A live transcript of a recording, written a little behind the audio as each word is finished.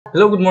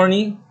Hello, good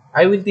morning.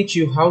 I will teach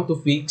you how to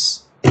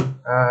fix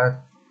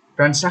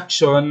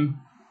transaction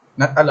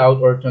not allowed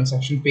or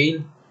transaction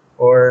failed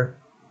or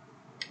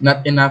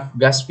not enough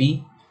gas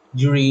fee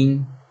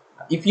during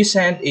if you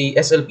send a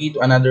SLP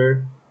to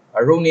another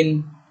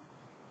Ronin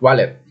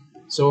wallet.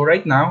 So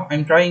right now,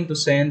 I'm trying to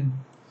send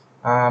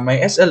my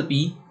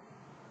SLP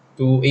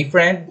to a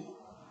friend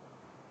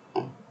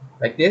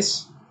like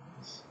this.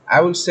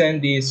 I will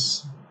send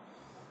this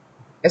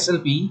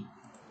SLP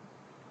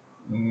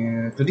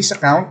to this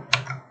account,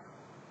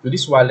 to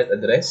this wallet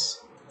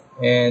address,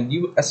 and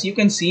as you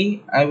can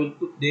see, I will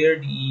put there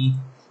the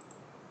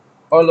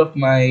all of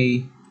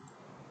my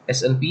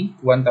SLP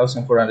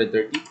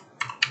 1430,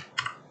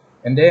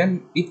 and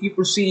then if you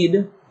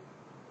proceed,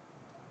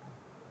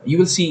 you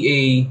will see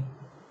a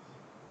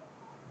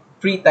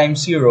 3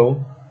 times 0,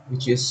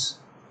 which is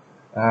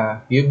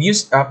you've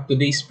used up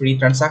today's free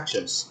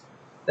transactions.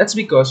 That's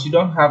because um,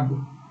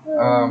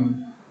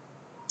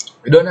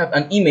 you don't have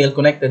an email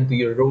connected to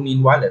your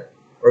Ronin wallet,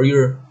 or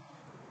you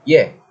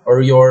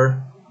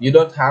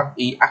don't have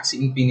a Axie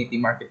Infinity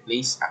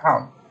Marketplace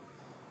account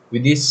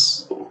with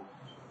this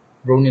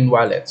Ronin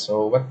wallet.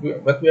 So what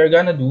we are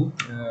gonna do,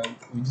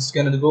 we're just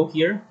gonna go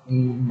here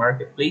in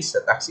marketplace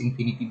at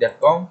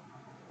axieinfinity.com.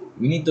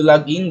 We need to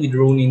log in with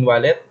Ronin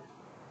wallet,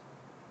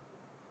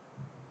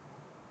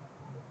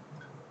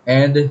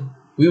 and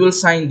we will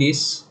sign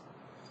this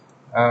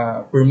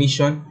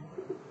permission,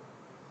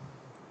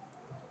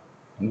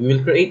 and we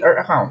will create our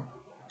account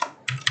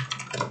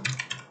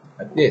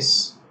like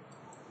this.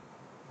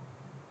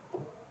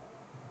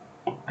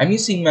 I'm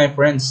using my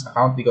friend's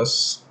account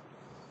because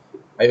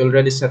I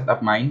already set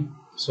up mine.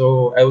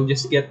 So I will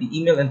just get the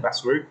email and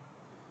password.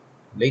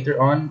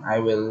 Later on, I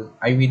will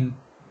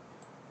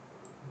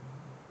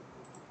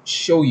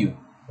show you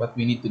what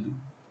we need to do.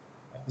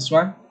 Like this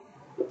one.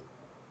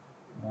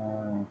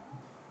 Uh,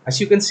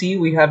 as you can see,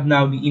 we have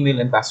now the email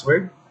and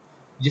password.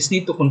 You just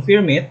need to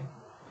confirm it,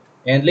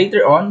 and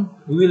later on,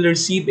 we will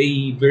receive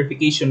a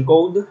verification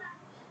code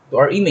to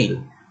our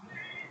email.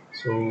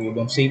 So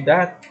don't save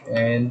that,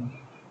 and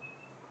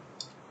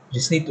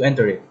just need to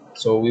enter it.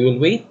 So we will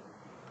wait.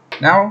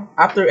 Now,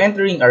 after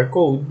entering our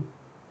code,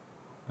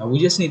 we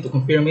just need to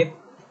confirm it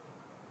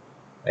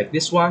like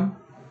this one,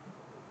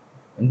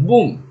 and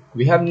boom,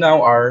 we have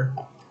now our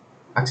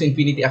Axie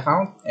Infinity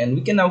account, and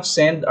we can now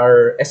send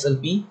our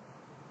SLP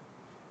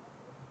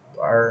to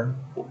our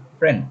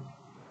friend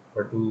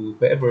or to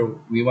whoever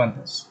we want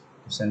us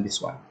to send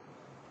this one.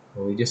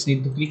 So we just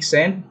need to click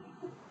send,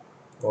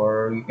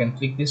 or you can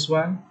click this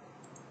one,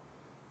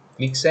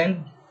 click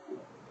send,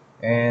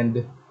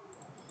 and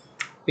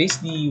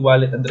paste the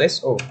wallet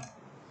address. Oh,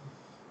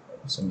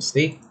 it's a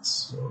mistake.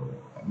 So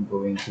I'm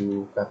going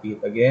to copy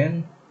it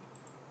again.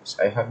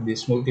 So I have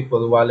these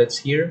multiple wallets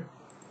here,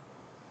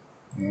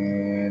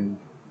 and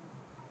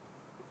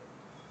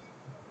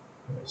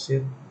that's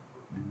it.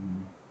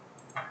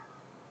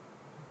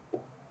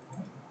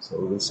 So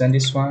we'll send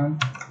this one.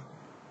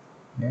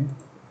 Yeah.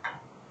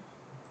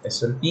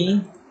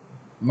 SLP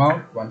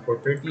amount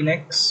 1430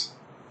 next.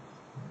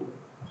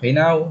 Okay,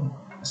 now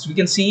as we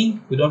can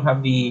see, we don't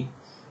have the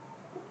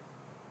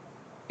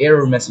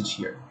error message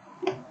here.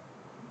 So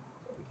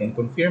we can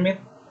confirm it,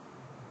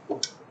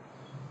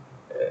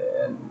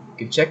 and we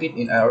can check it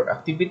in our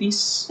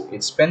activities.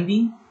 It's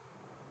pending.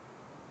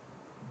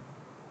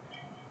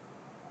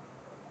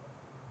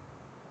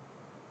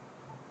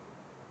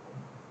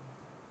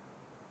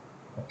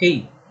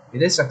 Okay,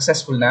 it is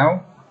successful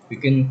now. We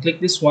can click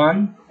this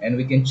one and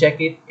we can check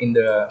it in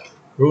the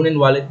Ronin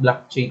Wallet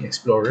Blockchain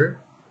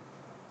Explorer.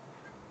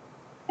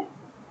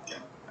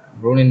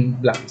 Ronin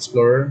Block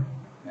Explorer,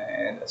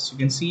 and as you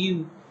can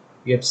see,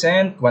 we have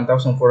sent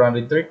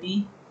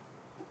 1430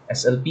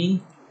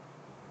 SLP,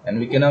 and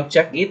we can now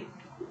check it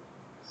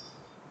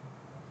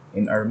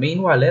in our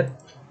main wallet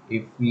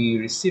if we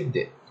received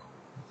it.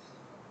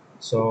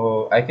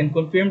 So I can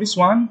confirm this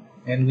one,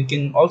 and we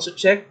can also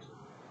check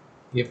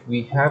if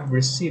we have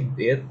received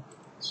it.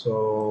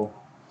 So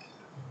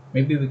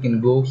maybe we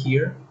can go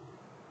here,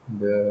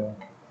 the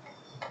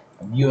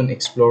View and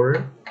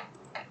Explorer.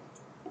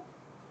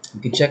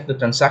 We can check the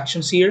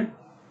transactions here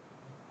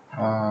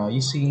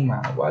using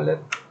my wallet.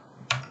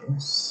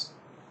 Yes,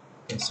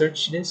 you can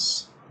search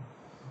this,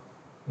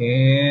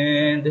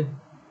 and you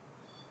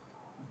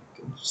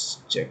can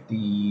just check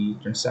the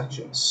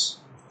transfers.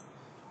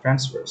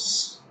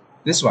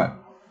 This one,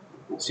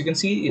 as you can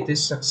see, it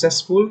is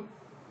successful.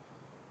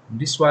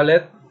 This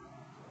wallet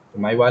to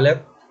my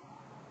wallet,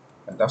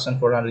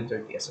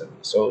 1430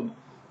 SLP. So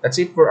that's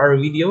it for our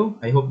video.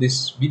 I hope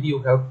this video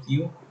helped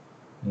you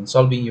in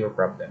solving your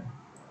problem.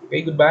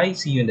 Okay, goodbye.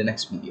 See you in the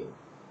next video.